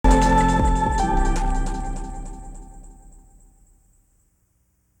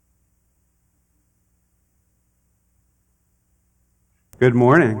Good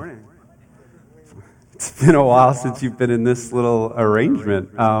morning. It's been a while since you've been in this little arrangement.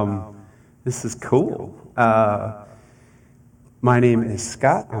 This is cool. My name is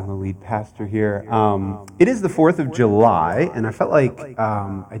Scott. I'm the lead pastor here. It is the 4th of July, and I felt like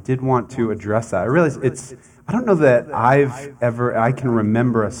I did want to address that. I realize I don't know that I can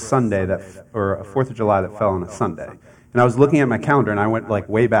remember a Sunday or a 4th of July that fell on a Sunday. And I was looking at my calendar, and I went like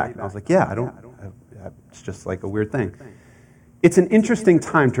way back, and I was like, it's just like a weird thing. It's an interesting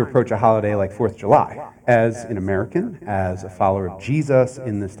time to approach a holiday like 4th of July as an American, as a follower of Jesus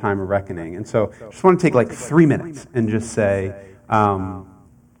in this time of reckoning. And so I just want to take like 3 minutes and just say,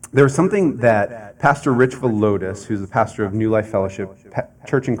 there was something that Pastor Rich Velotis, who's the pastor of New Life Fellowship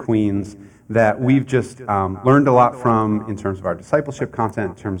Church in Queens, that we've just learned a lot from in terms of our discipleship content,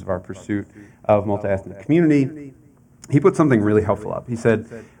 in terms of our pursuit of multi-ethnic community. He put something really helpful up. He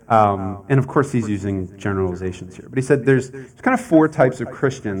said, and of course he's using generalizations here, but he said there's kind of 4 types of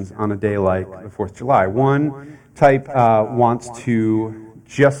Christians on a day like the 4th of July. One type wants to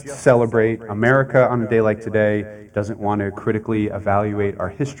just celebrate America on a day like today, doesn't want to critically evaluate our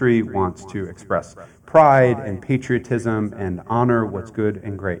history, wants to express pride and patriotism and honor what's good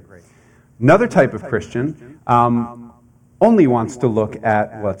and great. Another type of Christian only wants to look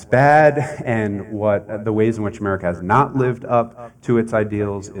at what's bad and what the ways in which America has not lived up to its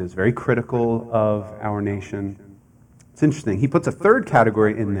ideals, is very critical of our nation. It's interesting. He puts a third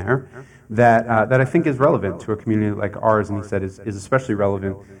category in there that I think is relevant to a community like ours, and he said is especially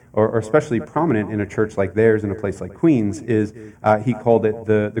relevant or especially prominent in a church like theirs in a place like Queens, is he called it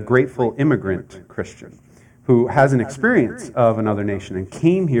the grateful immigrant Christian, who has an experience of another nation and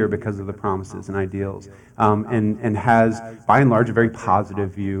came here because of the promises and ideals, and has, by and large, a very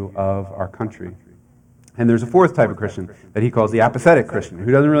positive view of our country. And there's a fourth type of Christian that he calls the apathetic Christian,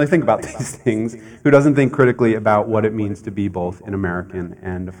 who doesn't really think about these things, who doesn't think critically about what it means to be both an American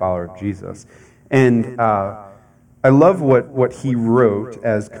and a follower of Jesus. And I love what he wrote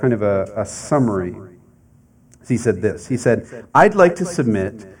as kind of a summary. He said this. He said, "I'd like to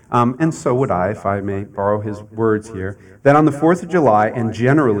submit, and so would I, if I may borrow his words here, that on the 4th of July, and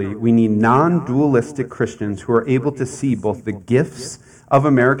generally, we need non-dualistic Christians who are able to see both the gifts of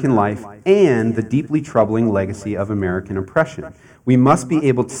American life and the deeply troubling legacy of American oppression. We must be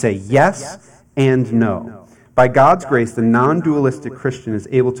able to say yes and no. By God's grace, the non-dualistic Christian is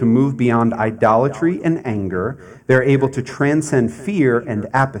able to move beyond idolatry and anger. They're able to transcend fear and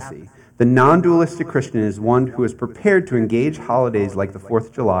apathy. The non-dualistic Christian is one who is prepared to engage holidays like the 4th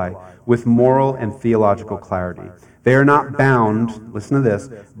of July with moral and theological clarity. They are not bound, listen to this,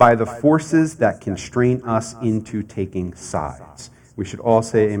 by the forces that constrain us into taking sides." We should all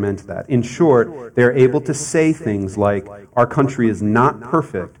say amen to that. In short, they're able to say things like, "Our country is not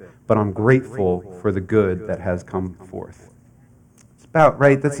perfect, but I'm grateful for the good that has come forth." It's about,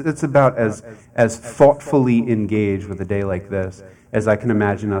 right? That's about as thoughtfully engaged with a day like this as I can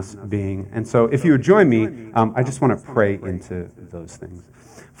imagine us being. And so if you would join me, I just want to pray into those things.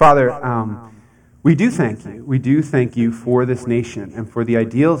 Father, we do thank you. We do thank you for this nation and for the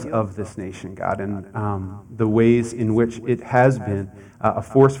ideals of this nation, God, and the ways in which it has been a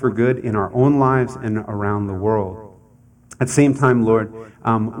force for good in our own lives and around the world. At the same time, Lord,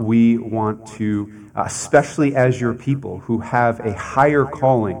 we want to, especially as your people who have a higher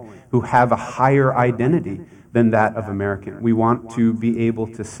calling, who have a higher identity than that of American, we want to be able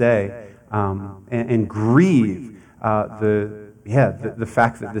to say and grieve the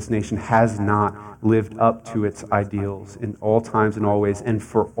fact that this nation has not lived up to its ideals in all times and always and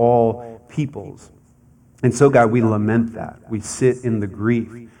for all peoples. And so, God, we lament that. We sit in the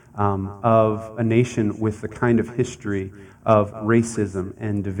grief of a nation with the kind of history of racism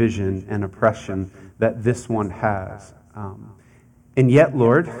and division and oppression that this one has. And yet,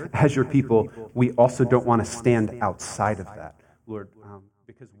 Lord, as your people, we also don't want to stand outside of that, Lord,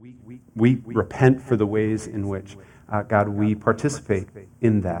 because we repent for the ways in which, God, we participate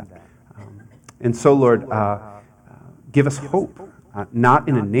in that. And so, Lord, give us hope, not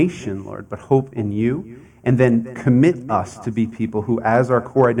in a nation, Lord, but hope in you, and then commit us to be people who, as our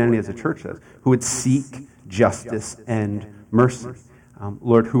core identity as a church says, who would seek justice and mercy.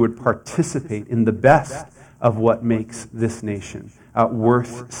 Lord, who would participate in the best of what makes this nation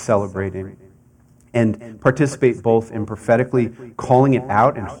worth celebrating, and participate both in prophetically calling it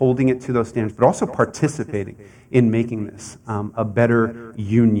out and holding it to those standards, but also participating in making this a better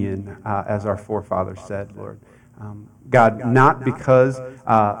union, as our forefathers said, Lord. God, not because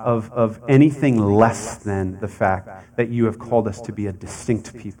of anything less than the fact that you have called us to be a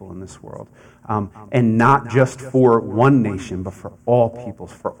distinct people in this world, and not just for one nation, but for all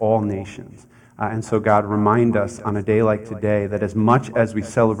peoples, for all nations. And so, God, remind us on a day like today that as much as we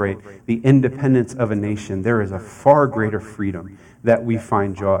celebrate the independence of a nation, there is a far greater freedom that we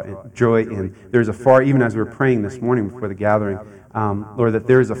find joy in. There's a far, even as we were praying this morning before the gathering, Lord, that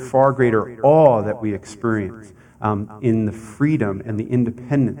there is a far greater awe that we experience in the freedom and the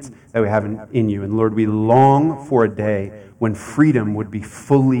independence that we have in you. And Lord, we long for a day when freedom would be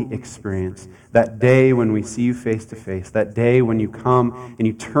fully experienced. That day when we see you face to face. That day when you come and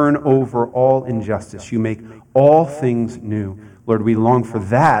you turn over all injustice. You make all things new. Lord, we long for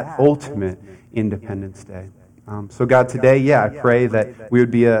that ultimate Independence Day. So God, today, I pray that we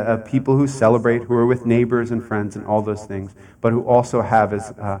would be a people who celebrate, who are with neighbors and friends and all those things, but who also have,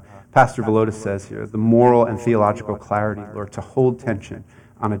 as Pastor Velotis says here, the moral and theological clarity, Lord, to hold tension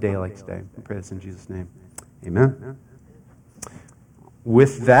on a day like today. I pray this in Jesus' name. Amen.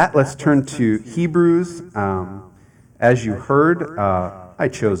 With that, let's turn to Hebrews. As you heard, I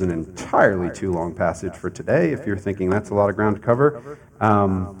chose an entirely too long passage for today. If you're thinking that's a lot of ground to cover,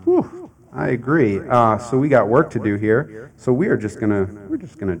 I agree. So we got work to do here. So we're just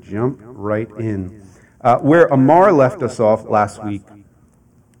gonna jump right in. Where Amar left us off last week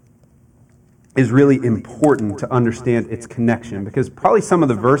is really important to understand its connection, because probably some of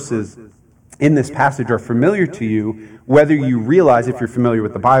the verses in this passage are familiar to you, whether you realize, if you're familiar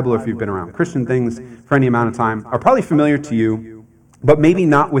with the Bible or if you've been around Christian things for any amount of time, are probably familiar to you, but maybe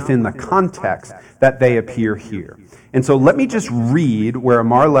not within the context that they appear here. And so let me just read where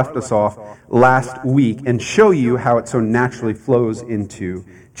Amar left us off last week and show you how it so naturally flows into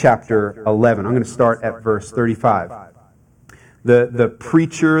chapter 11. I'm going to start at verse 35. The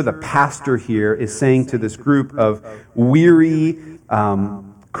preacher, the pastor here, is saying to this group of weary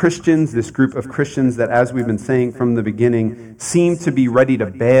Christians, this group of Christians that, as we've been saying from the beginning, seem to be ready to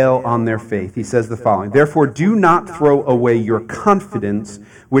bail on their faith. He says the following: "Therefore do not throw away your confidence,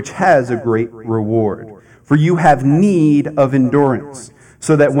 which has a great reward. For you have need of endurance,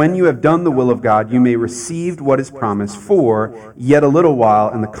 so that when you have done the will of God, you may receive what is promised. For yet a little while,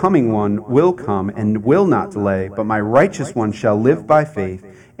 and the coming one will come and will not delay. But my righteous one shall live by faith,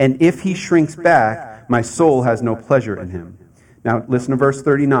 and if he shrinks back, my soul has no pleasure in him." Now listen to verse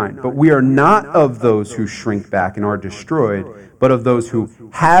 39. "But we are not of those who shrink back and are destroyed, but of those who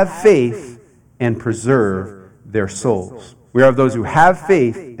have faith and preserve their souls." We are of those who have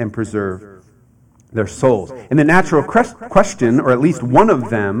faith and preserve their souls. And the natural question, or at least one of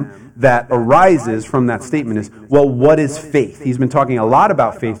them, that arises from that statement is, well, what is faith? He's been talking a lot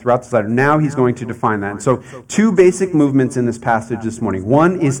about faith throughout this letter. Now he's going to define that. And so two basic movements in this passage this morning.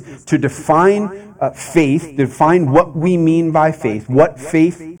 One is to define faith, define what we mean by faith, what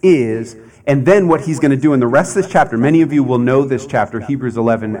faith is, and then what he's going to do in the rest of this chapter. Many of you will know this chapter, Hebrews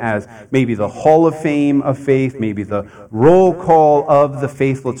 11, as maybe the Hall of Fame of faith, maybe the roll call of the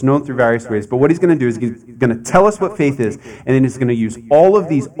faithful. It's known through various ways. But what he's going to do is he's going to tell us what faith is, and then he's going to use all of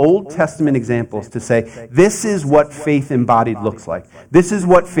these Old Testament examples to say, this is what faith embodied looks like. This is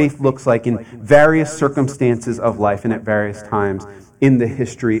what faith looks like in various circumstances of life and at various times in the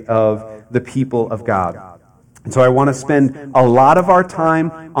history of the people of God. And so I want to spend a lot of our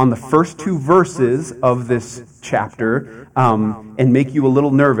time on the first two verses of this chapter and make you a little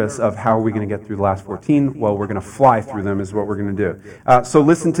nervous of how are we going to get through the last 14. Well, we're going to fly through them is what we're going to do. So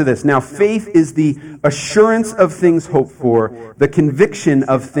listen to this. "Now faith is the assurance of things hoped for, the conviction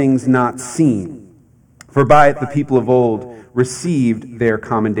of things not seen. For by it the people of old received their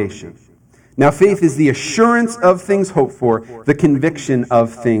commendation." Now faith is the assurance of things hoped for, the conviction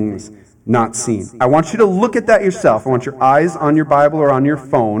of things not seen. I want you to look at that yourself. I want your eyes on your Bible or on your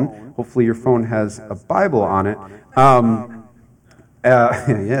phone. Hopefully your phone has a Bible on it. Yeah,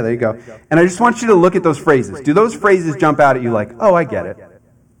 there you go. And I just want you to look at those phrases. Do those phrases jump out at you like, oh, I get it?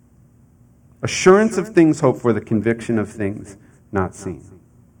 Assurance of things hoped for, the conviction of things not seen.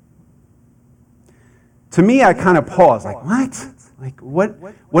 To me, I kind of pause, like, what? Like,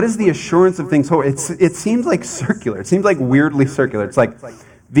 what is the assurance of things hoped? It seems like circular. It seems like weirdly circular. It's like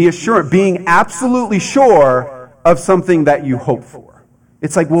the assurance, being absolutely sure of something that you hope for.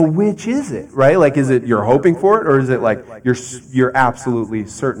 It's like, well, which is it, right? Like, is it you're hoping for it, or is it like you're absolutely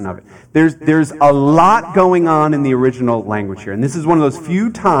certain of it? There's a lot going on in the original language here, and this is one of those few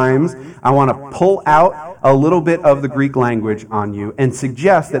times I want to pull out a little bit of the Greek language on you and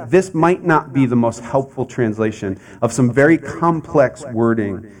suggest that this might not be the most helpful translation of some very complex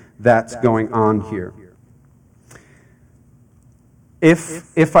wording that's going on here.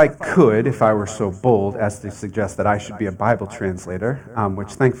 If I were so bold as to suggest that I should be a Bible translator, which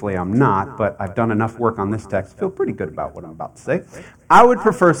thankfully I'm not, but I've done enough work on this text, feel pretty good about what I'm about to say, I would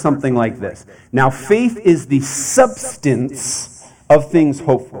prefer something like this. "Now faith is the substance of things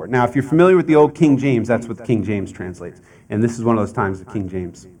hoped for. Now, if you're familiar with the old King James, that's what the King James translates. And this is one of those times the King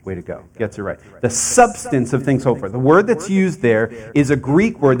James, way to go, gets it right. The substance of things hoped for. The word that's used there is a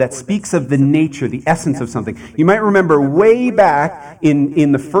Greek word that speaks of the nature, the essence of something. You might remember way back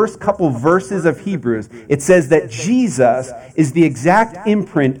in the first couple verses of Hebrews, it says that Jesus is the exact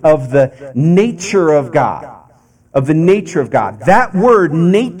imprint of the nature of God. Of the nature of God. That word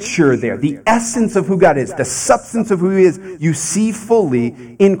nature there, the essence of who God is, the substance of who He is, you see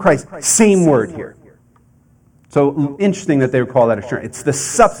fully in Christ. Same word here. So interesting that they would call that assurance. It's the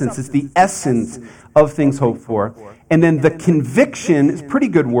substance, it's the essence of things hoped for. And then the conviction is a pretty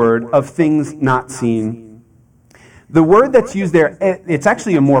good word of things not seen. The word that's used there, it's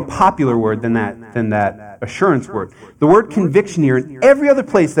actually a more popular word than that assurance word. The word conviction here, in every other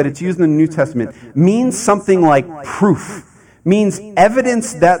place that it's used in the New Testament, means something like proof. Means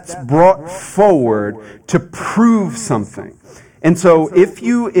evidence that's brought forward to prove something. And so if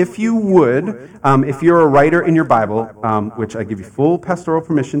you're a writer in your Bible, which I give you full pastoral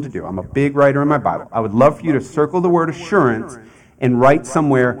permission to do, I'm a big writer in my Bible, I would love for you to circle the word assurance and write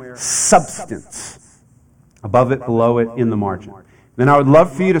somewhere substance. Above it, below it, in the margin. Then I would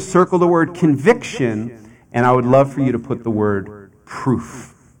love for you to circle the word conviction, and I would love for you to put the word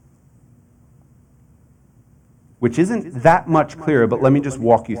proof. Which isn't that much clearer, but let me just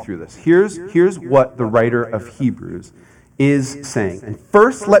walk you through this. Here's what the writer of Hebrews is saying. And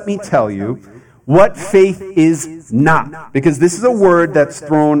first, let me tell you what faith is not. Because this is a word that's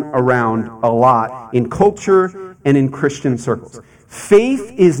thrown around a lot in culture and in Christian circles.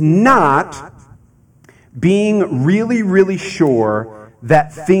 Faith is not being really, really sure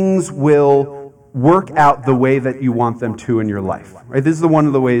that things will work out the way that you want them to in your life. Right? This is one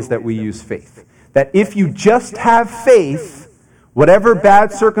of the ways that we use faith. That if you just have faith, whatever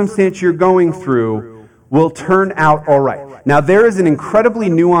bad circumstance you're going through will turn out all right. Now, there is an incredibly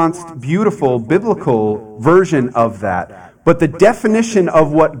nuanced, beautiful, biblical version of that. But the definition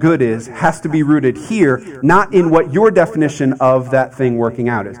of what good is has to be rooted here, not in what your definition of that thing working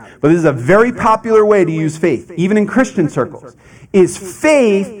out is. But this is a very popular way to use faith, even in Christian circles.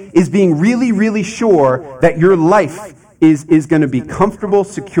 Faith is being really, really sure that your life is going to be comfortable,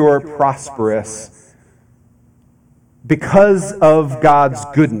 secure, prosperous because of God's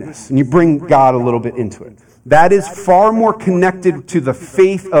goodness. And you bring God a little bit into it. That is far more connected to the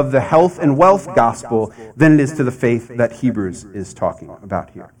faith of the health and wealth gospel than it is to the faith that Hebrews is talking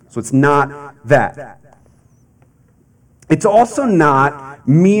about here. So it's not that. It's also not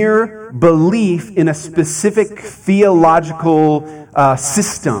mere belief in a specific theological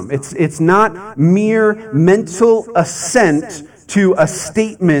system. It's not mere mental assent to a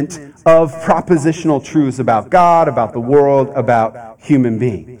statement of propositional truths about God, about the world, about human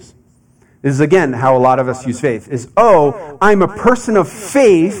beings. This is, again, how a lot of us use faith, is, I'm a person of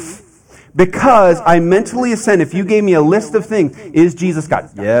faith because I mentally assent. If you gave me a list of things, is Jesus God?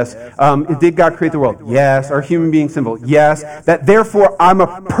 Yes. Did God create the world? Yes. Are human beings sinful? Yes. That therefore I'm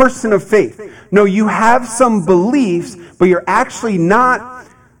a person of faith. No, you have some beliefs, but you're actually not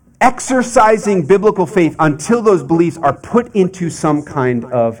exercising biblical faith until those beliefs are put into some kind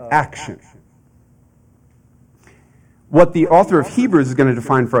of action. What the author of Hebrews is going to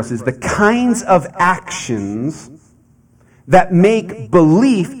define for us is the kinds of actions that make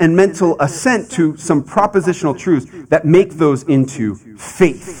belief and mental assent to some propositional truths that make those into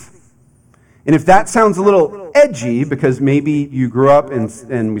faith. And if that sounds a little edgy, because maybe you grew up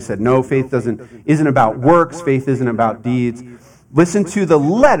and we said, no, faith isn't about works, faith isn't about deeds, listen to the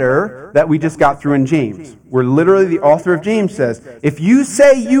letter that we just got through in James, where literally the author of James says, if you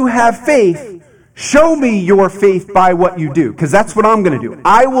say you have faith, show me your faith by what you do, because that's what I'm going to do.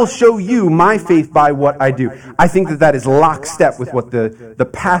 I will show you my faith by what I do. I think that is lockstep with what the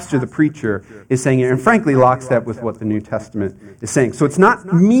pastor, the preacher, is saying here, and frankly, lockstep with what the New Testament is saying. So it's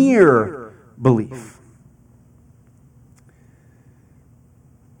not mere belief.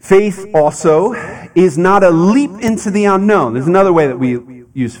 Faith also is not a leap into the unknown. There's another way that we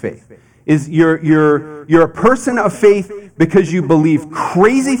use faith. Is you're a person of faith because you believe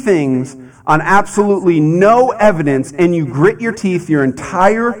crazy things on absolutely no evidence, and you grit your teeth your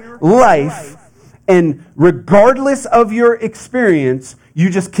entire life, and regardless of your experience, you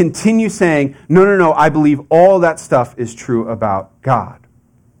just continue saying, no, I believe all that stuff is true about God.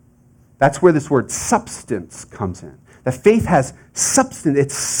 That's where this word substance comes in. That faith has substance.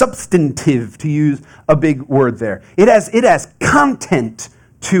 It's substantive, to use a big word there. It has content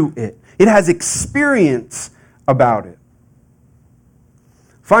to it. It has experience about it.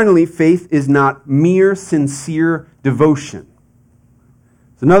 Finally, faith is not mere sincere devotion.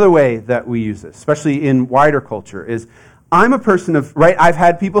 It's another way that we use this, especially in wider culture, is I'm a person of, right? I've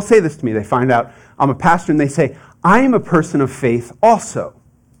had people say this to me. They find out I'm a pastor and they say, I am a person of faith also.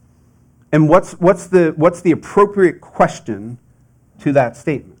 And what's the appropriate question to that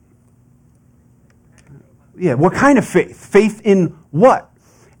statement? Yeah, what kind of faith? Faith in what?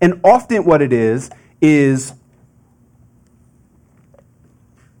 And often what it is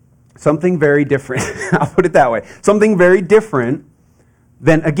something very different. I'll put it that way. Something very different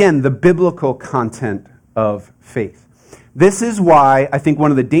than, again, the biblical content of faith. This is why I think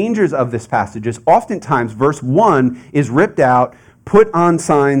one of the dangers of this passage is oftentimes verse 1 is ripped out, put on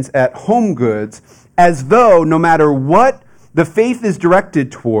signs at Home Goods, as though no matter what the faith is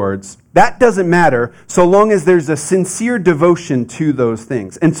directed towards, that doesn't matter so long as there's a sincere devotion to those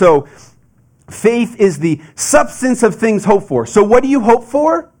things. And so faith is the substance of things hoped for. So what do you hope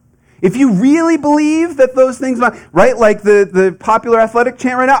for? If you really believe that those things, right, like the popular athletic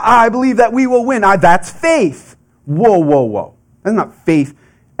chant right now, I believe that we will win. That's faith. Whoa. That's not faith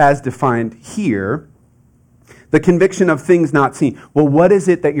as defined here. The conviction of things not seen. Well, what is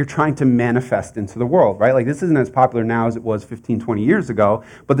it that you're trying to manifest into the world, right? Like this isn't as popular now as it was 15, 20 years ago,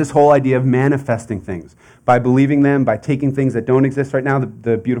 but this whole idea of manifesting things by believing them, by taking things that don't exist right now,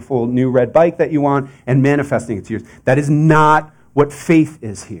 the beautiful new red bike that you want, and manifesting it to yours. That is not what faith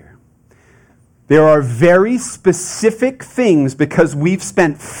is here. There are very specific things because we've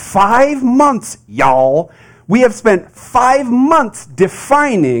spent 5 months, y'all. We have spent 5 months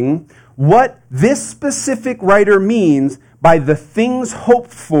defining what this specific writer means by the things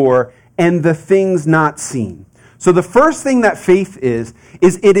hoped for and the things not seen. So the first thing that faith is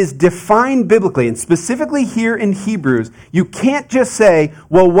it is defined biblically, and specifically here in Hebrews, you can't just say,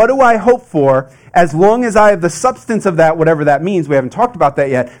 well, what do I hope for? As long as I have the substance of that, whatever that means, we haven't talked about that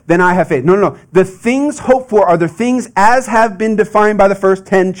yet, then I have faith. No. The things hoped for are the things as have been defined by the first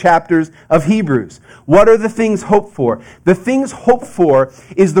 10 chapters of Hebrews. What are the things hoped for? The things hoped for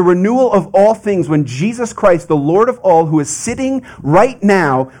is the renewal of all things when Jesus Christ, the Lord of all, who is sitting right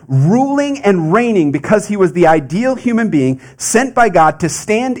now, ruling and reigning because he was the ideal human being sent by God to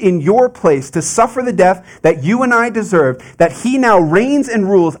stand in your place, to suffer the death that you and I deserved, that he now reigns and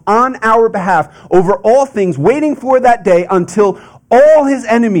rules on our behalf over all things, waiting for that day until all his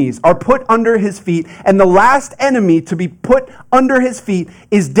enemies are put under his feet, and the last enemy to be put under his feet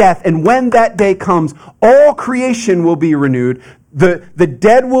is death. And when that day comes, all creation will be renewed. The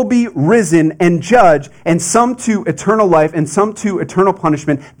dead will be risen and judged, and some to eternal life and some to eternal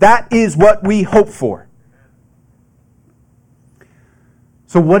punishment. That is what we hope for.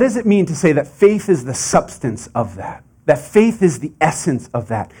 So what does it mean to say that faith is the substance of that? That faith is the essence of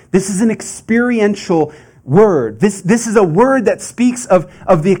that. This is an experiential word. This is a word that speaks of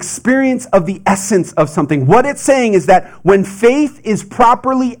the experience of the essence of something. What it's saying is that when faith is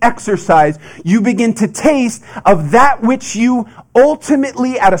properly exercised, you begin to taste of that which you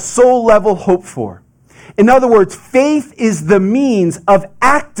ultimately at a soul level hope for. In other words, faith is the means of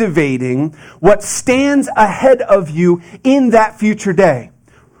activating what stands ahead of you in that future day.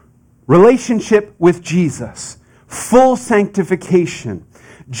 Relationship with Jesus, full sanctification,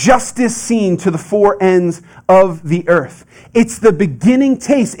 justice seen to the four ends of the earth. It's the beginning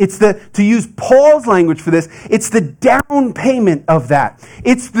taste. It's to use Paul's language for this, it's the down payment of that.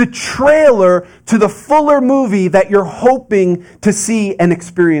 It's the trailer to the fuller movie that you're hoping to see and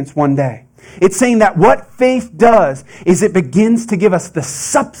experience one day. It's saying that what faith does is it begins to give us the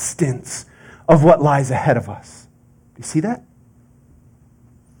substance of what lies ahead of us. Do you see that?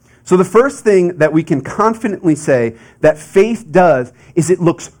 So the first thing that we can confidently say that faith does is it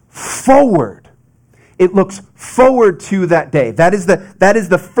looks forward. It looks forward to that day. That is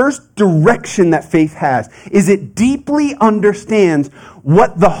the first direction that faith has, is it deeply understands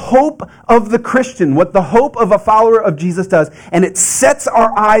what the hope of the Christian, what the hope of a follower of Jesus does, and it sets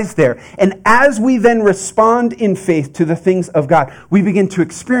our eyes there. And as we then respond in faith to the things of God, we begin to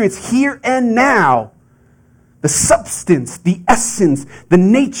experience here and now the substance, the essence, the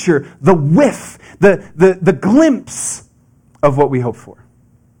nature, the whiff, the glimpse of what we hope for.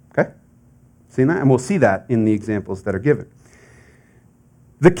 Okay? See that? And we'll see that in the examples that are given.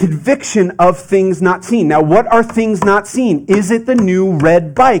 The conviction of things not seen. Now, what are things not seen? Is it the new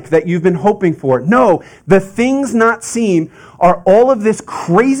red bike that you've been hoping for? No. The things not seen are all of this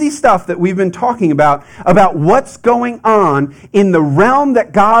crazy stuff that we've been talking about what's going on in the realm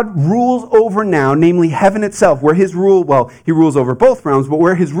that God rules over now, namely heaven itself, where his rule, well, he rules over both realms, but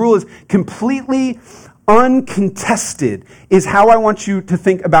where his rule is completely uncontested is how I want you to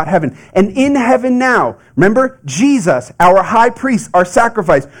think about heaven. And in heaven now, remember, Jesus, our high priest, our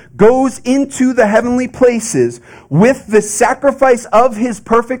sacrifice, goes into the heavenly places with the sacrifice of his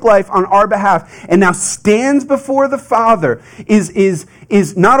perfect life on our behalf, and now stands before the Father,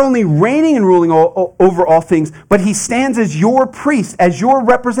 is not only reigning and ruling over all things, but he stands as your priest, as your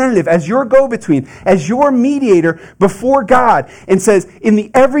representative, as your go-between, as your mediator before God, and says, in the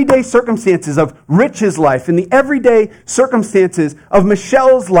everyday circumstances of Rich's life, in the everyday circumstances of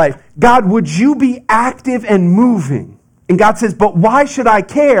Michelle's life, God, would you be active and moving? And God says, but why should I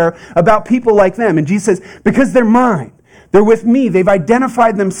care about people like them? And Jesus says, because they're mine. They're with me. They've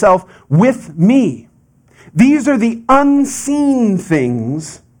identified themselves with me. These are the unseen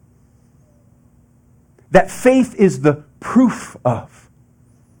things that faith is the proof of,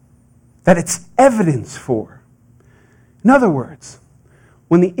 that it's evidence for. In other words,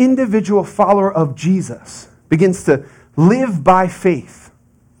 when the individual follower of Jesus begins to live by faith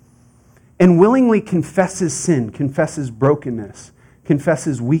and willingly confesses sin, confesses brokenness,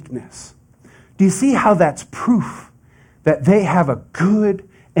 confesses weakness, do you see how that's proof that they have a good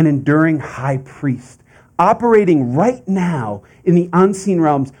and enduring high priest operating right now in the unseen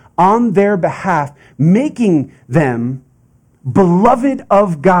realms on their behalf, making them beloved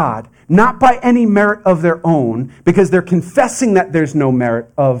of God, not by any merit of their own, because they're confessing that there's no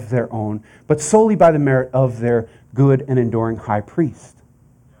merit of their own, but solely by the merit of their good and enduring high priest.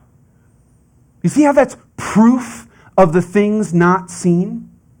 You see how that's proof of the things not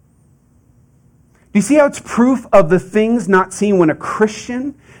seen? Do you see how it's proof of the things not seen when a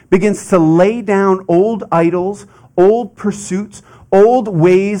Christian begins to lay down old idols, old pursuits, old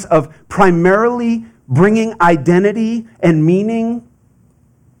ways of primarily bringing identity and meaning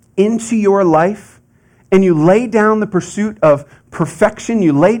into your life, and you lay down the pursuit of perfection,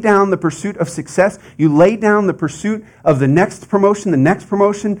 you lay down the pursuit of success, you lay down the pursuit of the next promotion,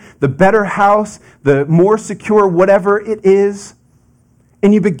 the better house, the more secure whatever it is,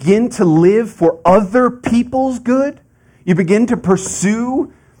 and you begin to live for other people's good, you begin to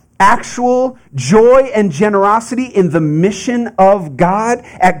pursue actual joy and generosity in the mission of God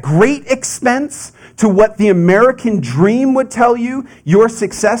at great expense to what the American dream would tell you your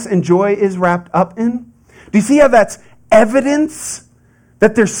success and joy is wrapped up in? Do you see how that's evidence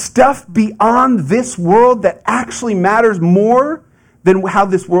that there's stuff beyond this world that actually matters more than how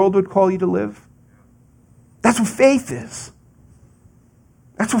this world would call you to live? That's what faith is.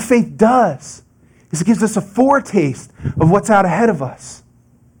 That's what faith does. Is it gives us a foretaste of what's out ahead of us.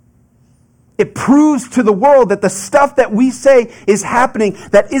 It proves to the world that the stuff that we say is happening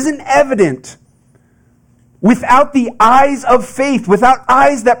that isn't evident without the eyes of faith, without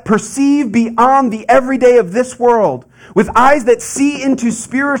eyes that perceive beyond the everyday of this world, with eyes that see into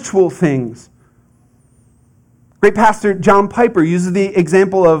spiritual things. Great pastor John Piper uses the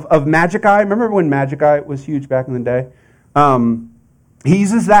example of Magic Eye. Remember when Magic Eye was huge back in the day? He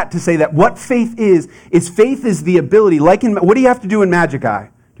uses that to say that what faith is faith is the ability, what do you have to do in Magic Eye?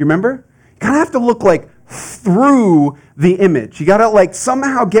 Do you remember? You kind of have to look through the image. You got to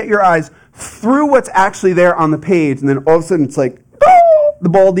somehow get your eyes through what's actually there on the page, and then all of a sudden it's the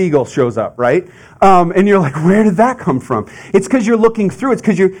bald eagle shows up, right? And you're like, where did that come from? It's because you're looking through. It's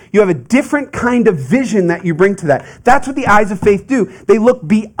because you have a different kind of vision that you bring to that. That's what the eyes of faith do. They look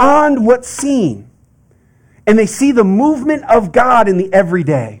beyond what's seen, and they see the movement of God in the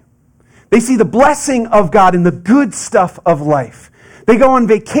everyday. They see the blessing of God in the good stuff of life. They go on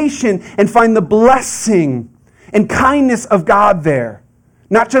vacation and find the blessing and kindness of God there,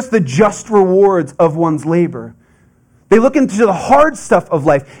 not just the just rewards of one's labor. They look into the hard stuff of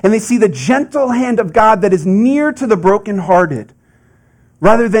life and they see the gentle hand of God that is near to the brokenhearted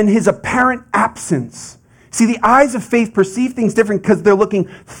rather than his apparent absence. See, the eyes of faith perceive things different because they're looking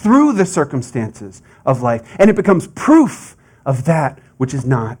through the circumstances of life, and it becomes proof of that which is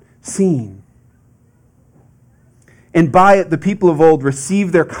not seen. And by it, the people of old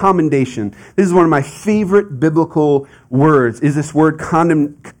received their commendation. This is one of my favorite biblical words, is this word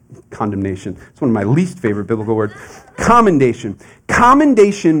condemnation. It's one of my least favorite biblical words. Commendation.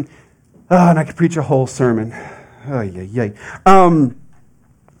 Commendation, and I could preach a whole sermon.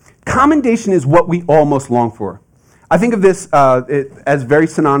 Commendation is what we all most long for. I think of this as very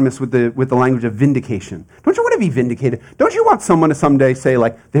synonymous with the language of vindication. Don't you want to be vindicated? Don't you want someone to someday say,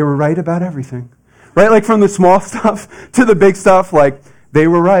 they were right about everything? Right? From the small stuff to the big stuff, they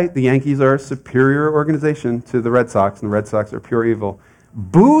were right. The Yankees are a superior organization to the Red Sox, and the Red Sox are pure evil.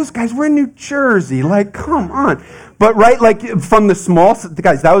 booze? Guys, we're in New Jersey. Like, come on. But, right, like, from the small,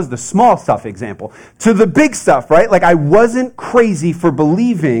 guys, that was the small stuff example, to the big stuff, right? Like, I wasn't crazy for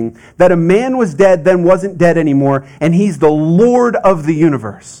believing that a man was dead, then wasn't dead anymore, and he's the Lord of the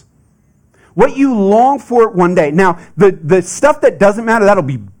universe. What you long for one day. Now, the stuff that doesn't matter, that'll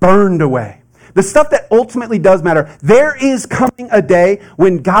be burned away. The stuff that ultimately does matter, there is coming a day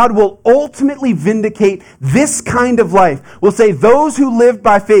when God will ultimately vindicate this kind of life. We'll say those who lived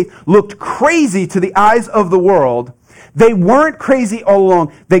by faith looked crazy to the eyes of the world. They weren't crazy all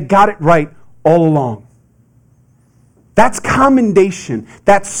along. They got it right all along. That's commendation.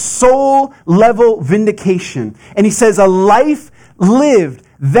 That's soul-level vindication. And he says a life lived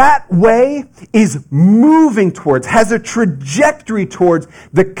that way is moving towards, has a trajectory towards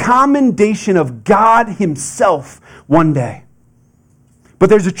the commendation of God himself one day.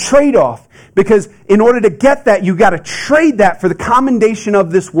 But there's a trade-off, because in order to get that, you got to trade that for the commendation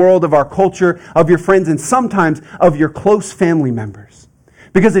of this world, of our culture, of your friends, and sometimes of your close family members.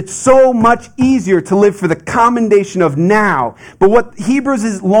 Because it's so much easier to live for the commendation of now. But what Hebrews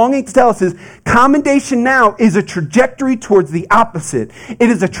is longing to tell us is commendation now is a trajectory towards the opposite. It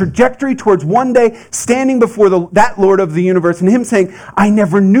is a trajectory towards one day standing before that Lord of the universe and him saying, I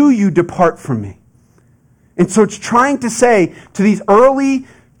never knew you, depart from me. And so it's trying to say to these early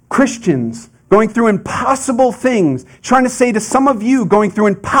Christians going through impossible things, trying to say to some of you going through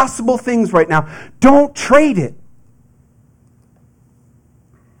impossible things right now, don't trade it.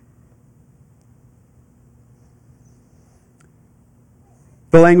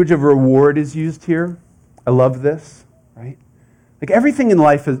 The language of reward is used here. I love this, right? Like everything in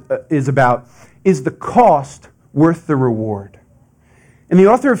life is about, is the cost worth the reward? And the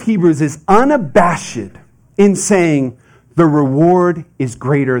author of Hebrews is unabashed in saying the reward is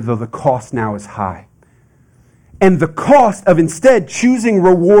greater, though the cost now is high. And the cost of instead choosing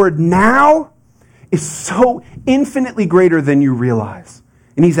reward now is so infinitely greater than you realize.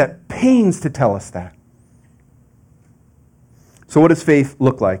 And he's at pains to tell us that. So what does faith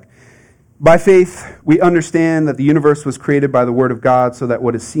look like? By faith, we understand that the universe was created by the Word of God so that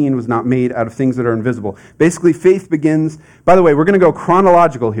what is seen was not made out of things that are invisible. Basically, faith begins... By the way, we're going to go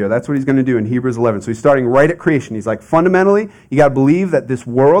chronological here. That's what he's going to do in Hebrews 11. So he's starting right at creation. He's like, fundamentally, you got to believe that this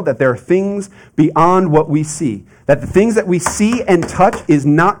world, that there are things beyond what we see. That the things that we see and touch is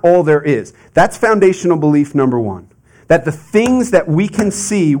not all there is. That's foundational belief number one. That the things that we can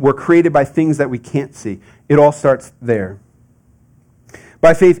see were created by things that we can't see. It all starts there.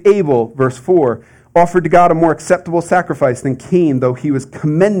 By faith, Abel, verse 4, offered to God a more acceptable sacrifice than Cain, though he was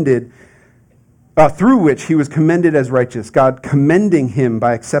commended, through which he was commended as righteous, God commending him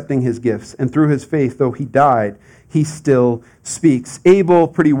by accepting his gifts. And through his faith, though he died, he still speaks. Abel,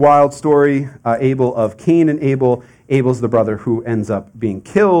 pretty wild story. Abel of Cain and Abel. Abel's the brother who ends up being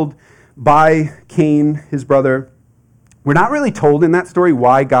killed by Cain, his brother. We're not really told in that story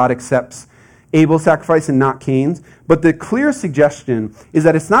why God accepts Abel's sacrifice and not Cain's, but the clear suggestion is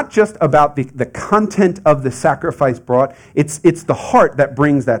that it's not just about the content of the sacrifice brought, it's the heart that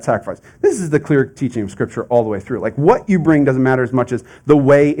brings that sacrifice. This is the clear teaching of Scripture all the way through. Like, what you bring doesn't matter as much as the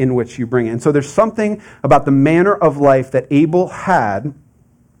way in which you bring it. And so there's something about the manner of life that Abel had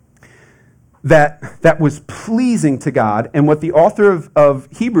that was pleasing to God. And what the author of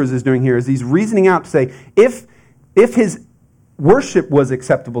Hebrews is doing here is he's reasoning out to say, if his worship was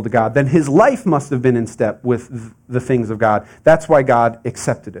acceptable to God, then his life must have been in step with the things of God. That's why God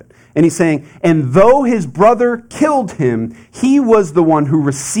accepted it. And he's saying, and though his brother killed him, he was the one who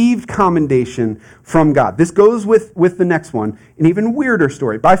received commendation from God. This goes with the next one, an even weirder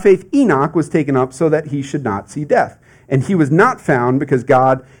story. By faith, Enoch was taken up so that he should not see death. And he was not found because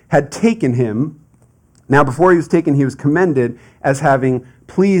God had taken him. Now, before he was taken, he was commended as having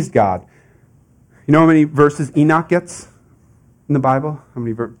pleased God. You know how many verses Enoch gets in the Bible? How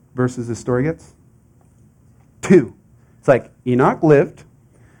many verses this story gets? 2. It's like Enoch lived.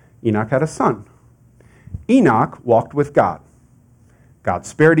 Enoch had a son. Enoch walked with God. God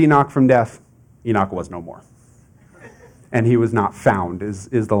spared Enoch from death. Enoch was no more. And he was not found, is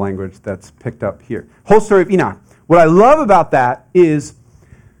the language that's picked up here. Whole story of Enoch. What I love about that is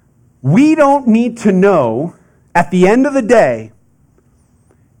we don't need to know at the end of the day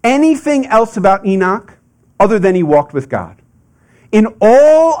anything else about Enoch other than he walked with God. In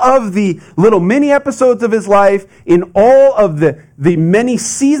all of the little mini episodes of his life, in all of the many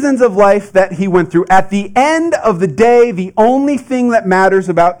seasons of life that he went through, at the end of the day, the only thing that matters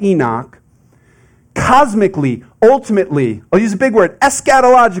about Enoch, cosmically, ultimately, I'll use a big word,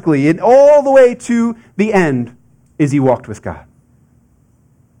 eschatologically, and all the way to the end, is he walked with God.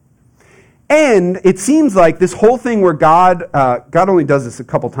 And it seems like this whole thing where God only does this a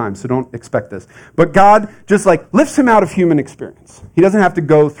couple times, so don't expect this. But God just like lifts him out of human experience. He doesn't have to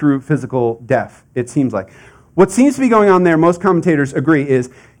go through physical death, it seems like. What seems to be going on there, most commentators agree, is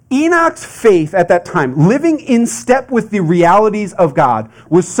Enoch's faith at that time, living in step with the realities of God,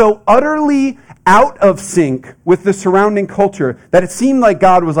 was so utterly out of sync with the surrounding culture that it seemed like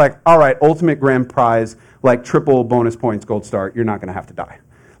God was like, all right, ultimate grand prize, like triple bonus points, gold star, you're not going to have to die.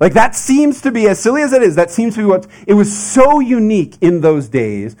 Like that seems to be, as silly as it is, that seems to be what, it was so unique in those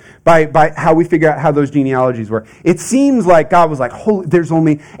days by how we figure out how those genealogies work. It seems like God was like, holy, there's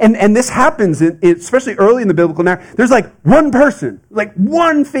only, and this happens, especially early in the biblical narrative, there's like one person, like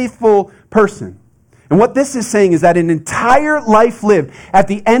one faithful person. And what this is saying is that an entire life lived, at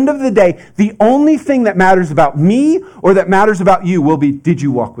the end of the day, the only thing that matters about me or that matters about you will be, did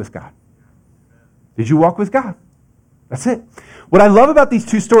you walk with God? Did you walk with God? That's it. What I love about these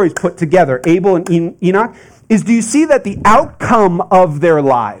two stories put together, Abel and Enoch, is do you see that the outcome of their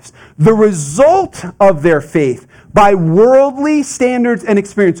lives, the result of their faith, by worldly standards and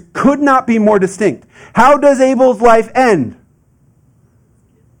experience, could not be more distinct. How does Abel's life end?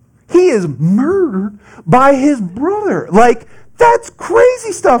 He is murdered by his brother. Like, that's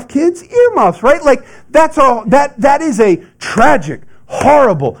crazy stuff, kids. Earmuffs, right? Like, that's all. That is a tragic,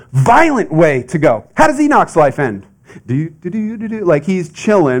 horrible, violent way to go. How does Enoch's life end? Like he's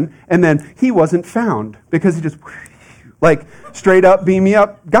chilling, and then he wasn't found because he just, like, straight up beam me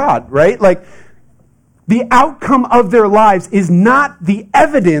up God, right? Like, the outcome of their lives is not the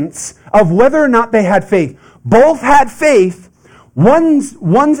evidence of whether or not they had faith. Both had faith.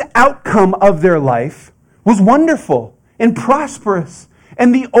 One's outcome of their life was wonderful and prosperous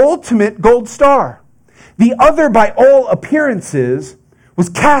and the ultimate gold star. The other, by all appearances, was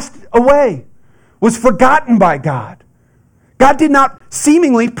cast away, was forgotten by God. God did not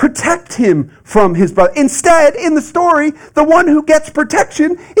seemingly protect him from his brother. Instead, in the story, the one who gets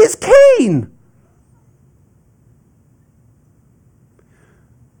protection is Cain.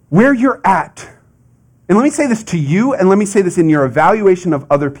 Where you're at, and let me say this to you, and let me say this in your evaluation of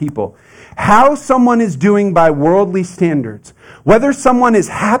other people. How someone is doing by worldly standards, whether someone is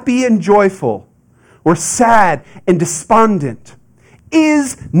happy and joyful, or sad and despondent,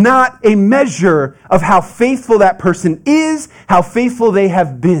 is not a measure of how faithful that person is, how faithful they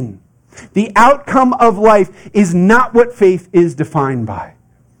have been. The outcome of life is not what faith is defined by.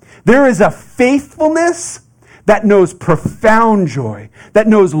 There is a faithfulness that knows profound joy, that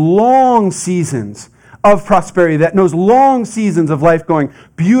knows long seasons of prosperity, that knows long seasons of life going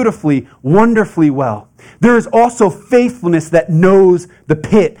beautifully, wonderfully well. There is also faithfulness that knows the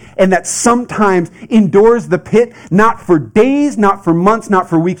pit and that sometimes endures the pit, not for days, not for months, not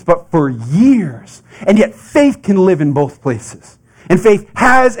for weeks, but for years. And yet faith can live in both places. And faith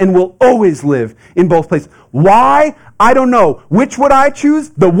has and will always live in both places. Why? I don't know. Which would I choose?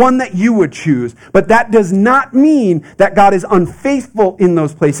 The one that you would choose. But that does not mean that God is unfaithful in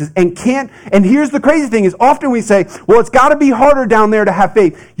those places and can't. And here's the crazy thing is often we say, well, it's got to be harder down there to have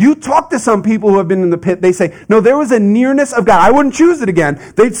faith. You talk to some people who have been in the pit. They say, no, there was a nearness of God. I wouldn't choose it again.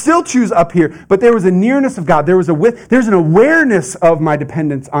 They'd still choose up here. But there was a nearness of God. There's an awareness of my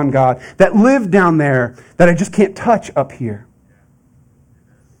dependence on God that lived down there that I just can't touch up here.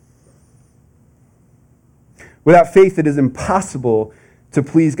 Without faith, it is impossible to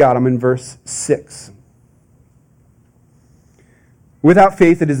please God. I'm in verse 6. Without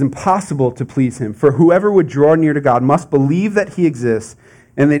faith, it is impossible to please him. For whoever would draw near to God must believe that he exists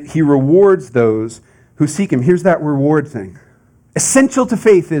and that he rewards those who seek him. Here's that reward thing. Essential to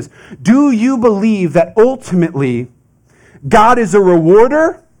faith is, do you believe that ultimately God is a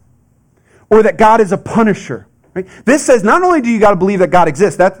rewarder or that God is a punisher? Right? This says not only do you got to believe that God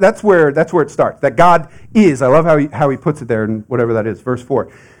exists, that's where it starts, that God is. I love how he puts it there in whatever that is, verse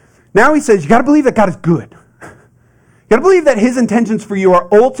 4. Now he says you got to believe that God is good. You got to believe that his intentions for you are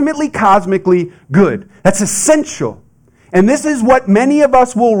ultimately cosmically good. That's essential. And this is what many of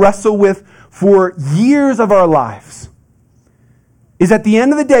us will wrestle with for years of our lives. Is at the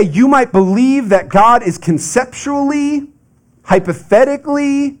end of the day, you might believe that God is conceptually,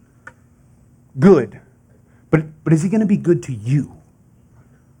 hypothetically good. But is he going to be good to you?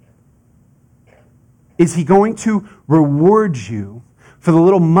 Is he going to reward you for the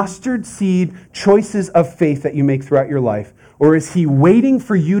little mustard seed choices of faith that you make throughout your life? Or is he waiting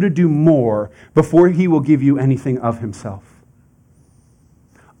for you to do more before he will give you anything of himself?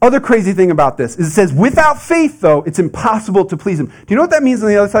 Other crazy thing about this is it says, without faith, though, it's impossible to please him. Do you know what that means on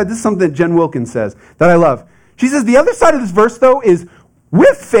the other side? This is something that Jen Wilkins says that I love. She says, the other side of this verse, though, is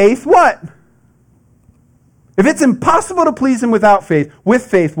with faith, what? If it's impossible to please him without faith, with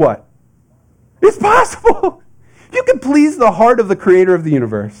faith, what? It's possible. You can please the heart of the creator of the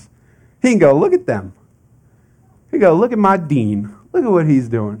universe. He can go, look at them. He can go, look at my Dean. Look at what he's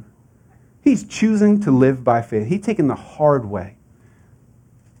doing. He's choosing to live by faith. He's taking the hard way.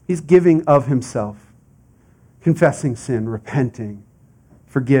 He's giving of himself, confessing sin, repenting,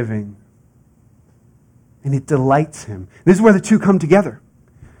 forgiving. And it delights him. This is where the two come together.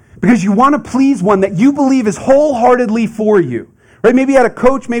 Because you want to please one that you believe is wholeheartedly for you. Right? Maybe you had a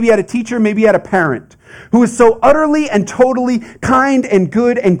coach, maybe you had a teacher, maybe you had a parent who is so utterly and totally kind and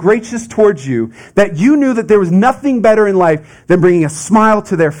good and gracious towards you that you knew that there was nothing better in life than bringing a smile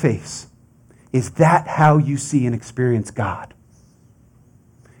to their face. Is that how you see and experience God?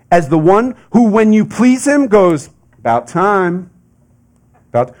 As the one who, when you please him, goes, about time.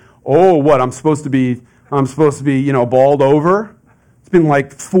 I'm supposed to be, balled over? It's been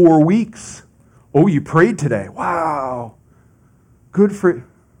like 4 weeks. Oh, you prayed today. Wow. Good for...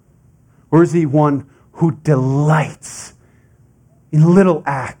 Or is he one who delights in little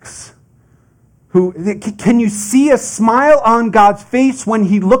acts? Can you see a smile on God's face when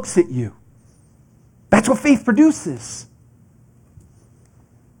he looks at you? That's what faith produces.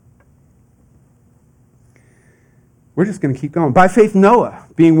 We're just going to keep going. By faith, Noah,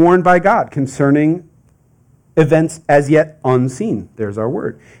 being warned by God concerning events as yet unseen. There's our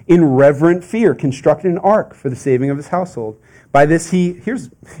word. In reverent fear, constructed an ark for the saving of his household. By this here's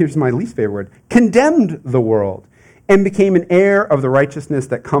my least favorite word, condemned the world and became an heir of the righteousness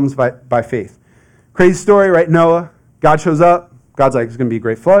that comes by faith. Crazy story, right? Noah, God shows up. God's like, it's going to be a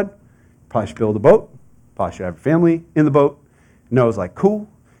great flood. Probably should build a boat. Probably should have a family in the boat. Noah's like, cool.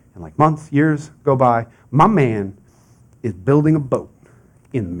 And like months, years go by. My man is building a boat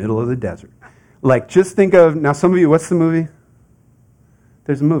in the middle of the desert. Like, just think of, now some of you, what's the movie?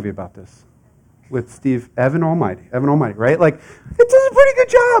 There's a movie about this with Evan Almighty, right? Like, it does a pretty good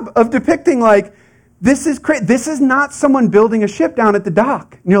job of depicting, like, this is not someone building a ship down at the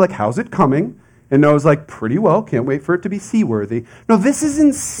dock. And you're like, how's it coming? And Noah's like, pretty well, can't wait for it to be seaworthy. No, this is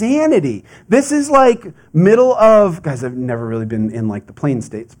insanity. This is like middle of, guys, I've never really been in like the plain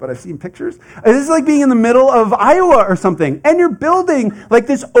states, but I've seen pictures. This is like being in the middle of Iowa or something, and you're building like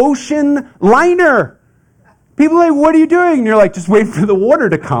this ocean liner. People are like, what are you doing? And you're like, just waiting for the water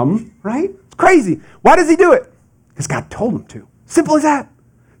to come, right? It's crazy. Why does he do it? Because God told him to. Simple as that.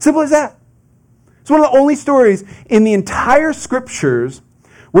 Simple as that. It's one of the only stories in the entire scriptures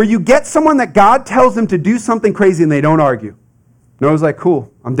where you get someone that God tells them to do something crazy and they don't argue. Noah's like,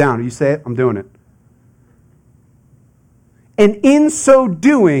 cool, I'm down. You say it, I'm doing it. And in so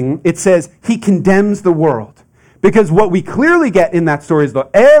doing, it says he condemns the world. Because what we clearly get in that story is that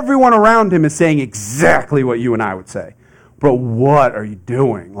everyone around him is saying exactly what you and I would say. Bro, what are you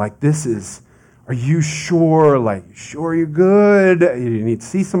doing? Like, are you sure? Like, you sure you're good? You need to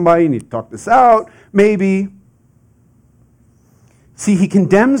see somebody, you need to talk this out, maybe. See, he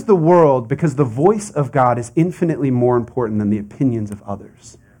condemns the world because the voice of God is infinitely more important than the opinions of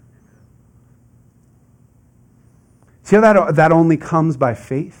others. See how that only comes by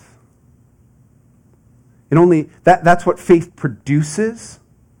faith? That's what faith produces.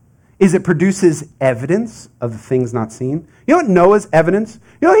 Is it produces evidence of the things not seen. You know what Noah's evidence?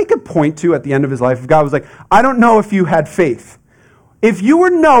 You know what he could point to at the end of his life if God was like, I don't know if you had faith. If you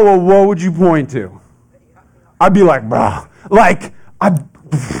were Noah, what would you point to? I'd be like, bro, right?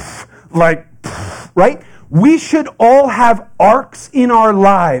 We should all have arcs in our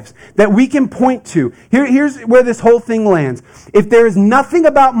lives that we can point to. Here's where this whole thing lands. If there is nothing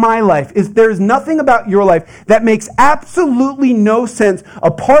about my life, if there is nothing about your life that makes absolutely no sense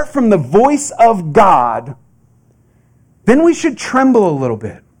apart from the voice of God, then we should tremble a little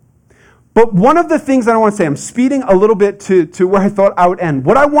bit. But one of the things that I want to say, I'm speeding a little bit to where I thought I would end.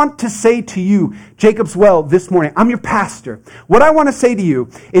 What I want to say to you, Jacob's Well, this morning, I'm your pastor. What I want to say to you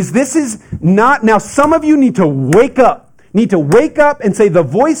is this is not, now some of you need to wake up. Need to wake up and say the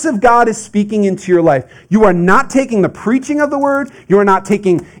voice of God is speaking into your life. You are not taking the preaching of the word. You are not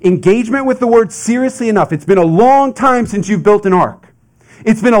taking engagement with the word seriously enough. It's been a long time since you've built an ark.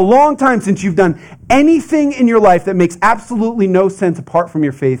 It's been a long time since you've done anything in your life that makes absolutely no sense apart from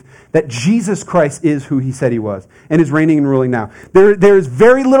your faith that Jesus Christ is who he said he was and is reigning and ruling now. There is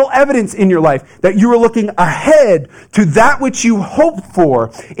very little evidence in your life that you are looking ahead to that which you hope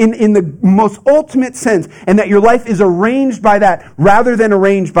for in the most ultimate sense, and that your life is arranged by that rather than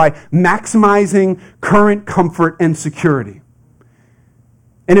arranged by maximizing current comfort and security.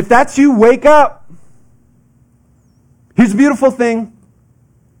 And if that's you, wake up. Here's the beautiful thing.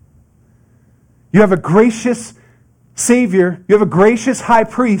 You have a gracious Savior. You have a gracious high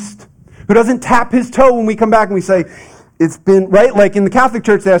priest who doesn't tap his toe when we come back and we say, it's been, right? Like in the Catholic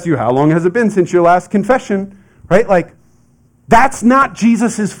Church, they ask you, how long has it been since your last confession? Right? Like, that's not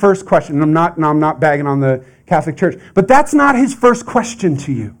Jesus' first question. I'm not bagging on the Catholic Church, but that's not his first question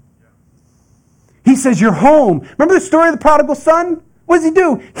to you. He says, you're home. Remember the story of the prodigal son? What does he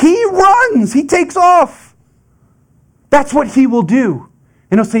do? He runs. He takes off. That's what he will do.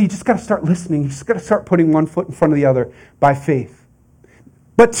 And he'll say, you just got to start listening. You just got to start putting one foot in front of the other by faith.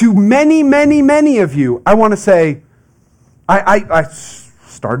 But to many, many, many of you, I want to say, I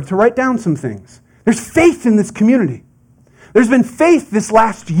started to write down some things. There's faith in this community. There's been faith this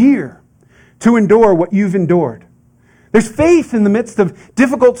last year to endure what you've endured. There's faith in the midst of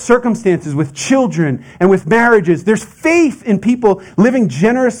difficult circumstances with children and with marriages. There's faith in people living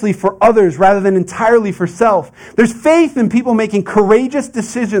generously for others rather than entirely for self. There's faith in people making courageous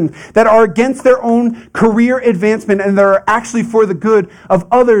decisions that are against their own career advancement and that are actually for the good of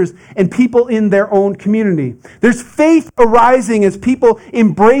others and people in their own community. There's faith arising as people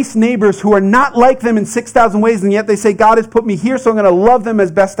embrace neighbors who are not like them in 6,000 ways, and yet they say, God has put me here, so I'm going to love them as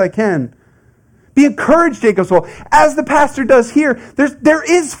best I can. Be encouraged, Jacob's Well. As the pastor does here, there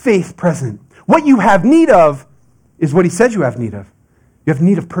is faith present. What you have need of is what he says you have need of. You have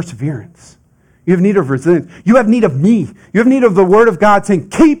need of perseverance. You have need of resilience. You have need of me. You have need of the word of God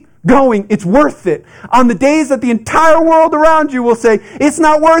saying, keep going. It's worth it. On the days that the entire world around you will say, it's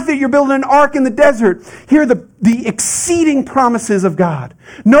not worth it. You're building an ark in the desert. Hear the exceeding promises of God.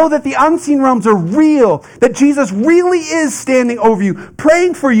 Know that the unseen realms are real, that Jesus really is standing over you,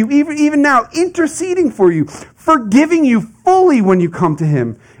 praying for you, even now, interceding for you, forgiving you fully when you come to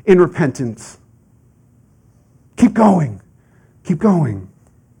him in repentance. Keep going. Keep going.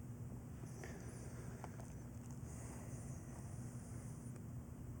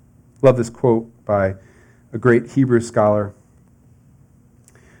 Love this quote by a great Hebrew scholar.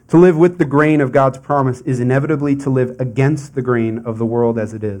 To live with the grain of God's promise is inevitably to live against the grain of the world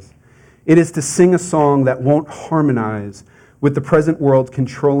as it is. It is to sing a song that won't harmonize with the present world's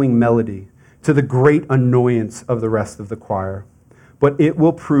controlling melody, to the great annoyance of the rest of the choir. But it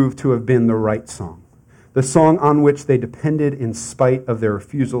will prove to have been the right song, the song on which they depended in spite of their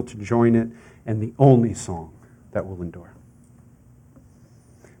refusal to join it, and the only song that will endure.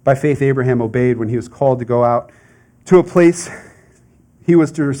 By faith, Abraham obeyed when he was called to go out to a place he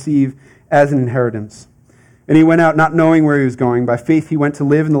was to receive as an inheritance. And he went out not knowing where he was going. By faith, he went to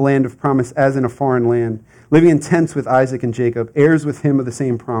live in the land of promise as in a foreign land, living in tents with Isaac and Jacob, heirs with him of the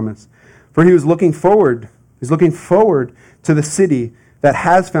same promise. For he was looking forward to the city that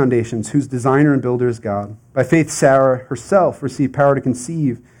has foundations, whose designer and builder is God. By faith, Sarah herself received power to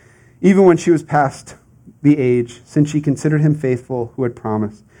conceive, even when she was past the age, since she considered him faithful who had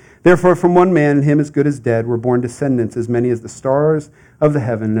promised. Therefore, from one man, and him as good as dead, were born descendants as many as the stars of the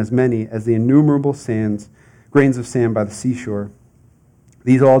heaven, and as many as the innumerable grains of sand by the seashore.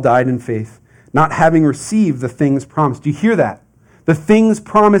 These all died in faith, not having received the things promised. Do you hear that? The things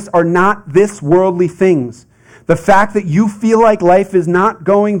promised are not this worldly things. The fact that you feel like life is not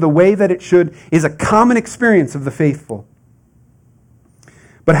going the way that it should is a common experience of the faithful.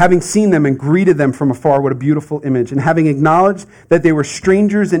 But having seen them and greeted them from afar, what a beautiful image. And having acknowledged that they were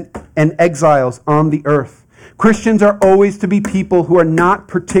strangers and exiles on the earth. Christians are always to be people who are not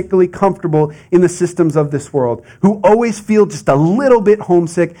particularly comfortable in the systems of this world, who always feel just a little bit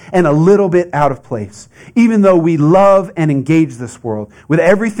homesick and a little bit out of place. Even though we love and engage this world, with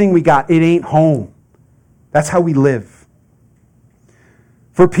everything we got, it ain't home. That's how we live.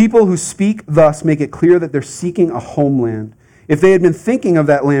 For people who speak thus make it clear that they're seeking a homeland. If they had been thinking of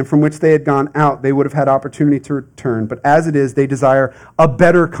that land from which they had gone out, they would have had opportunity to return. But as it is, they desire a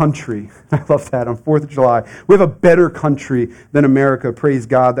better country. I love that on 4th of July. We have a better country than America, praise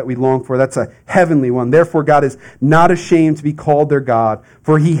God, that we long for. That's a heavenly one. Therefore, God is not ashamed to be called their God,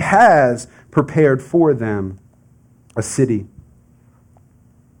 for he has prepared for them a city.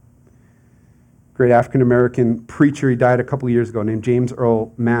 Great African-American preacher, he died a couple of years ago, named James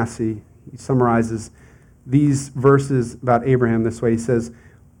Earl Massey. He summarizes these verses about Abraham this way. He says,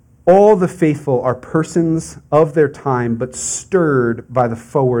 all the faithful are persons of their time, but stirred by the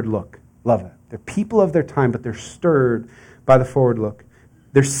forward look. Love it. They're people of their time, but they're stirred by the forward look.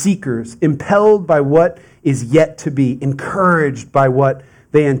 They're seekers, impelled by what is yet to be, encouraged by what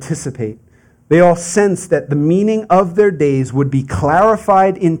they anticipate. They all sense that the meaning of their days would be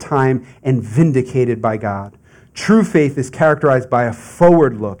clarified in time and vindicated by God. True faith is characterized by a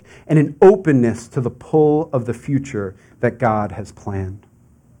forward look and an openness to the pull of the future that God has planned.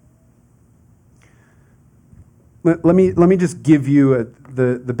 Let me just give you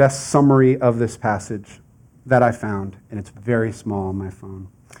the best summary of this passage that I found, and it's very small on my phone.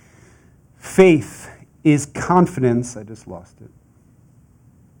 Faith is confidence. I just lost it.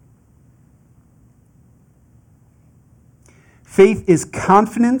 Faith is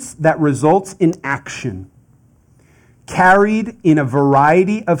confidence that results in action, carried in a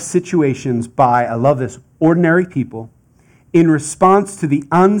variety of situations by, I love this, ordinary people, in response to the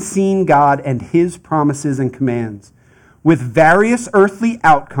unseen God and his promises and commands, with various earthly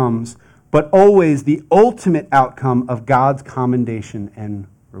outcomes, but always the ultimate outcome of God's commendation and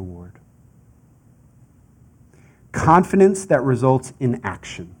reward. Confidence that results in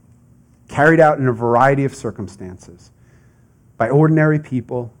action, carried out in a variety of circumstances, by ordinary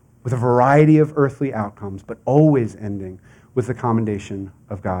people, with a variety of earthly outcomes, but always ending with the commendation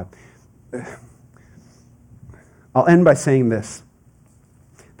of God. I'll end by saying this.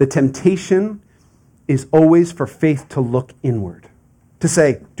 The temptation is always for faith to look inward, to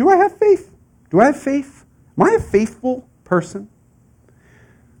say, do I have faith? Do I have faith? Am I a faithful person?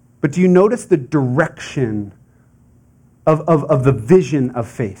 But do you notice the direction of the vision of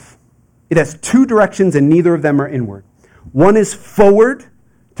faith? It has two directions and neither of them are inward. One is forward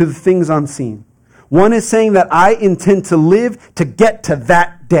to the things unseen. One is saying that I intend to live to get to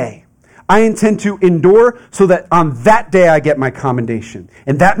that day. I intend to endure so that on that day I get my commendation.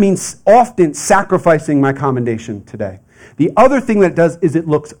 And that means often sacrificing my commendation today. The other thing that it does is it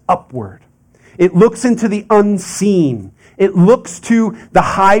looks upward. It looks into the unseen. It looks to the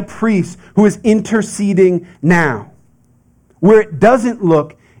high priest who is interceding now. Where it doesn't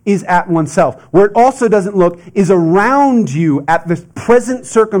look is at oneself. Where it also doesn't look is around you at the present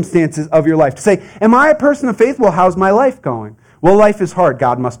circumstances of your life. To say, am I a person of faith? Well, how's my life going? Well, life is hard.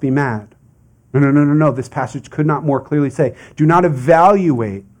 God must be mad. No. This passage could not more clearly say, do not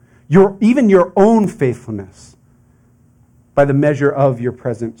evaluate even your own faithfulness by the measure of your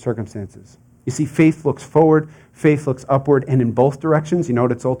present circumstances. You see, faith looks forward, faith looks upward, and in both directions, you know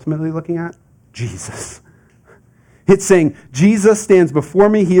what it's ultimately looking at? Jesus. It's saying, Jesus stands before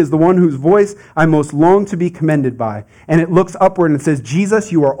me. He is the one whose voice I most long to be commended by. And it looks upward and it says,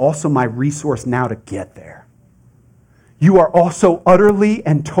 Jesus, you are also my resource now to get there. You are also utterly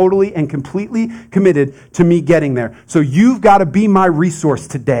and totally and completely committed to me getting there. So you've got to be my resource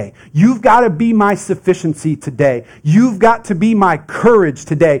today. You've got to be my sufficiency today. You've got to be my courage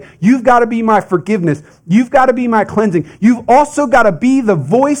today. You've got to be my forgiveness. You've got to be my cleansing. You've also got to be the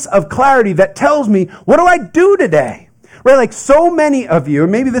voice of clarity that tells me, what do I do today? Right? Like so many of you,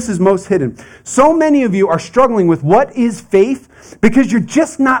 and maybe this is most hidden, so many of you are struggling with what is faith because you're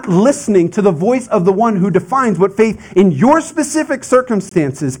just not listening to the voice of the one who defines what faith in your specific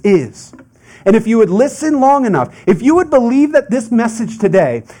circumstances is. And if you would listen long enough, if you would believe that this message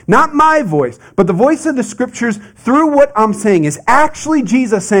today, not my voice, but the voice of the scriptures through what I'm saying is actually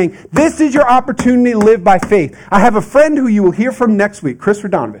Jesus saying, this is your opportunity to live by faith. I have a friend who you will hear from next week, Chris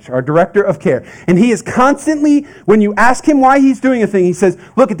Radonovich, our director of care. And he is constantly, when you ask him why he's doing a thing, he says,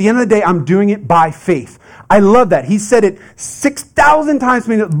 look, at the end of the day, I'm doing it by faith. I love that. He said it 6,000 times to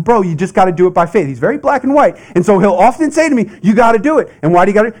me, bro, you just got to do it by faith. He's very black and white. And so he'll often say to me, you got to do it. And why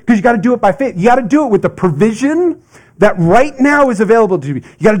do you got to? Because you got to do it by faith. You got to do it with the provision that right now is available to you.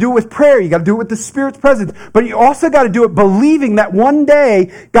 You got to do it with prayer. You got to do it with the Spirit's presence. But you also got to do it believing that one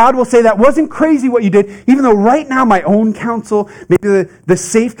day God will say, that wasn't crazy what you did, even though right now my own counsel, maybe the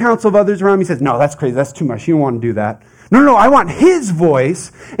safe counsel of others around me says, no, that's crazy. That's too much. You don't want to do that. No, I want his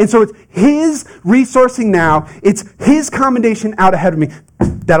voice. And so it's his resourcing now. It's his commendation out ahead of me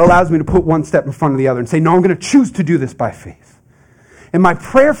that allows me to put one step in front of the other and say, no, I'm going to choose to do this by faith. And my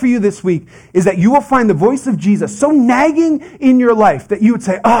prayer for you this week is that you will find the voice of Jesus so nagging in your life that you would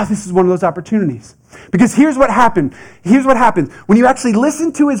say, this is one of those opportunities. Because here's what happened. Here's what happens. When you actually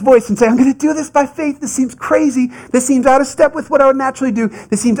listen to his voice and say, I'm going to do this by faith. This seems crazy. This seems out of step with what I would naturally do.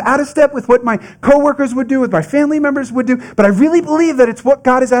 This seems out of step with what my coworkers would do, with my family members would do. But I really believe that it's what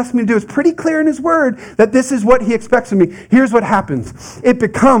God has asked me to do. It's pretty clear in his word that this is what he expects of me. Here's what happens. It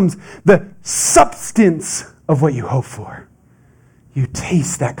becomes the substance of what you hope for. You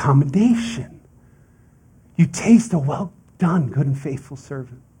taste that commendation. You taste a well done, good and faithful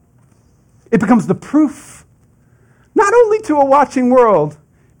servant. It becomes the proof, not only to a watching world,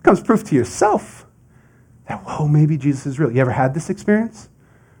 it becomes proof to yourself that, whoa, maybe Jesus is real. You ever had this experience?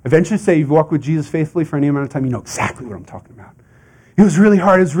 Eventually say you've walked with Jesus faithfully for any amount of time, you know exactly what I'm talking about. It was really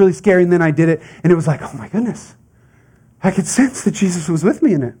hard, it was really scary, and then I did it, and it was like, oh my goodness, I could sense that Jesus was with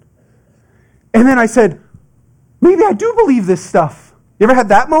me in it. And then I said, maybe I do believe this stuff. You ever had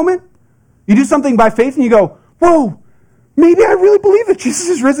that moment? You do something by faith and you go, whoa, maybe I really believe that Jesus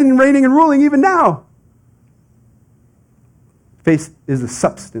is risen and reigning and ruling even now. Faith is the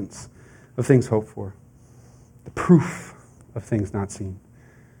substance of things hoped for, the proof of things not seen.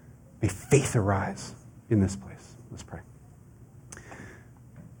 May faith arise in this place. Let's pray.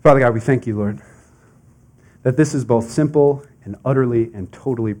 Father God, we thank you, Lord, that this is both simple and utterly and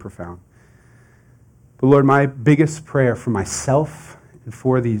totally profound. But Lord, my biggest prayer for myself and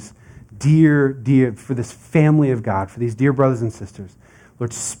for these for this family of God, for these dear brothers and sisters,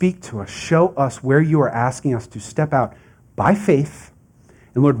 Lord, speak to us. Show us where you are asking us to step out by faith.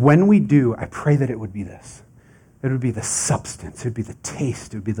 And Lord, when we do, I pray that it would be this. That it would be the substance. It would be the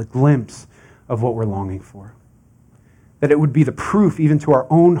taste. It would be the glimpse of what we're longing for. That it would be the proof, even to our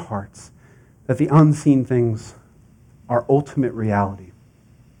own hearts, that the unseen things are ultimate reality.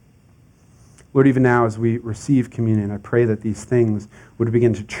 Lord, even now as we receive communion, I pray that these things would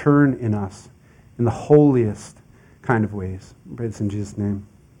begin to churn in us in the holiest kind of ways. I pray this in Jesus' name.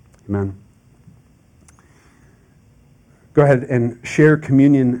 Amen. Go ahead and share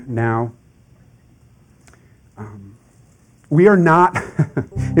communion now. We are not,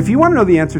 if you want to know the answer